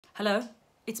Hello,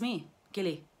 it's me,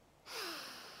 Gilly.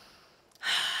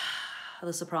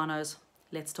 The Sopranos.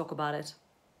 Let's talk about it.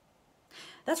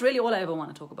 That's really all I ever want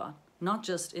to talk about, not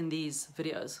just in these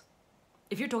videos.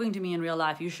 If you're talking to me in real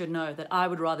life, you should know that I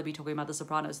would rather be talking about The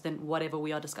Sopranos than whatever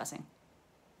we are discussing.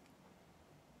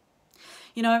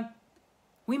 You know,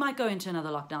 we might go into another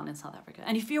lockdown in South Africa.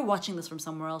 And if you're watching this from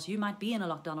somewhere else, you might be in a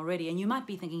lockdown already and you might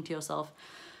be thinking to yourself,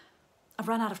 I've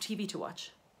run out of TV to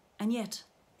watch. And yet,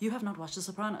 you have not watched The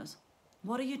Sopranos.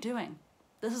 What are you doing?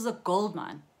 This is a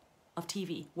goldmine of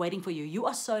TV waiting for you. You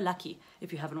are so lucky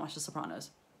if you haven't watched The Sopranos.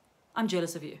 I'm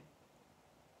jealous of you.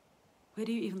 Where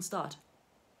do you even start?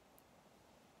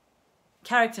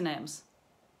 Character names.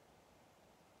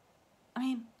 I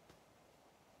mean,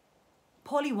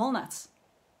 Paulie Walnuts,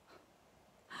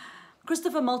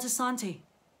 Christopher Moltisanti,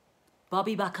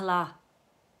 Bobby Bacala.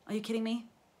 Are you kidding me?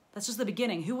 That's just the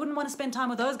beginning. Who wouldn't want to spend time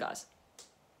with those guys?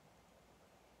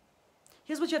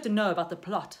 Here's what you have to know about the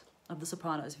plot of The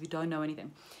Sopranos if you don't know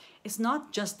anything. It's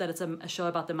not just that it's a show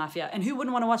about the mafia. And who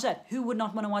wouldn't want to watch that? Who would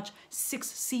not want to watch 6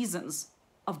 seasons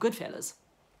of Goodfellas?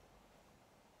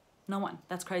 No one.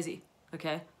 That's crazy,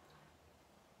 okay?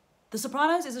 The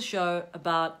Sopranos is a show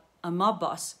about a mob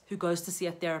boss who goes to see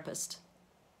a therapist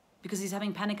because he's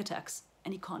having panic attacks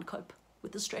and he can't cope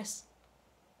with the stress,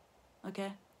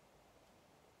 okay?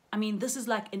 I mean, this is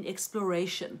like an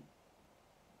exploration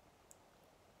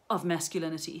of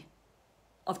masculinity,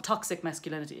 of toxic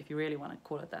masculinity, if you really want to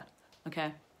call it that,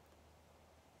 okay?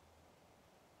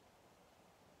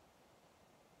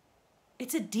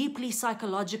 It's a deeply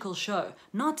psychological show,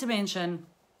 not to mention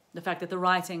the fact that the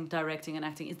writing, directing, and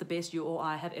acting is the best you or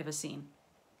I have ever seen.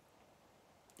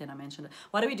 Then I mentioned it.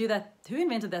 Why do we do that? Who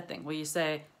invented that thing where you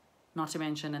say not to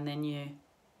mention and then you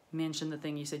mention the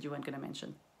thing you said you weren't going to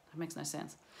mention? That makes no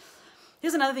sense.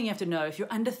 Here's another thing you have to know. If you're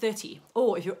under 30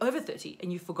 or if you're over 30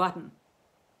 and you've forgotten,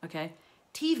 okay,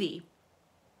 TV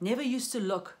never used to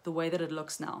look the way that it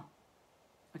looks now.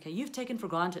 Okay, you've taken for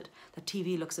granted that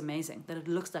TV looks amazing, that it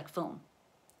looks like film.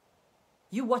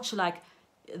 You watch like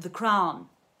The Crown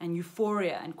and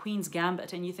Euphoria and Queen's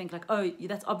Gambit and you think like, oh,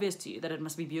 that's obvious to you that it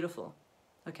must be beautiful.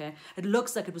 Okay, it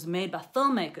looks like it was made by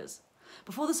filmmakers.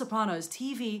 Before The Sopranos,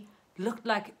 TV looked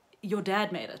like your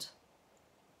dad made it.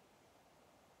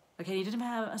 Okay, he didn't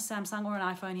have a Samsung or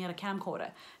an iPhone, he had a camcorder.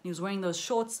 And he was wearing those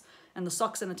shorts and the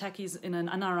socks and the tackies in an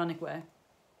unironic way.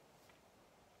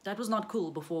 That was not cool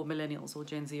before millennials or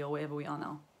Gen Z or wherever we are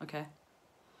now, okay?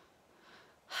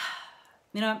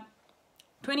 You know,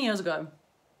 20 years ago,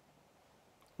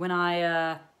 when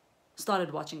I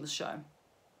started watching this show,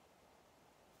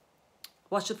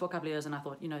 watched it for a couple of years and I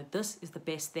thought, you know, this is the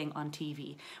best thing on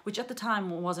TV, which at the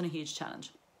time wasn't a huge challenge.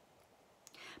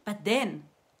 But then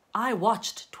I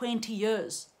watched 20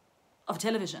 years of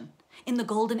television in the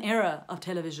golden era of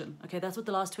television. Okay, that's what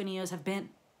the last 20 years have been.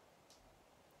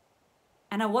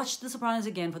 And I watched The Sopranos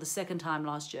again for the second time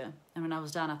last year. And when I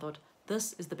was done, I thought,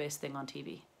 this is the best thing on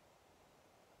TV.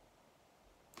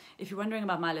 If you're wondering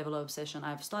about my level of obsession,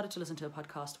 I've started to listen to a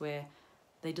podcast where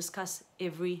they discuss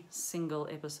every single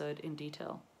episode in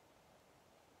detail.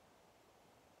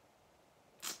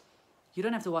 You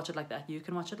don't have to watch it like that. You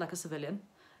can watch it like a civilian.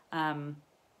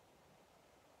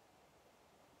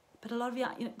 But a lot of you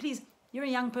know, please, you're a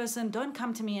young person. Don't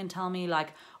come to me and tell me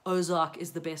like Ozark is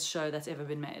the best show that's ever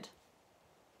been made.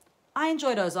 I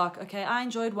enjoyed Ozark, okay? I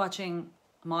enjoyed watching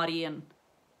Marty and,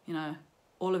 you know,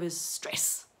 all of his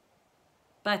stress.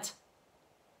 But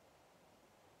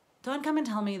don't come and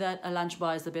tell me that a Lunch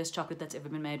Bar is the best chocolate that's ever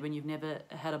been made when you've never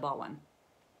had a bar one.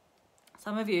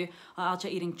 Some of you are out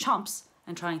here eating chomps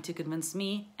and trying to convince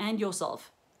me and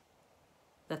yourself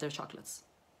that they're chocolates.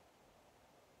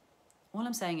 All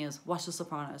I'm saying is watch The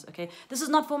Sopranos, okay? This is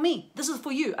not for me. This is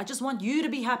for you. I just want you to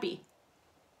be happy.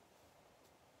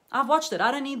 I've watched it.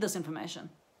 I don't need this information.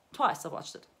 Twice I've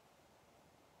watched it.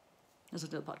 Listen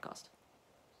to the podcast.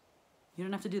 You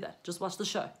don't have to do that. Just watch the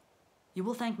show. You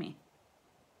will thank me.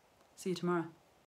 See you tomorrow.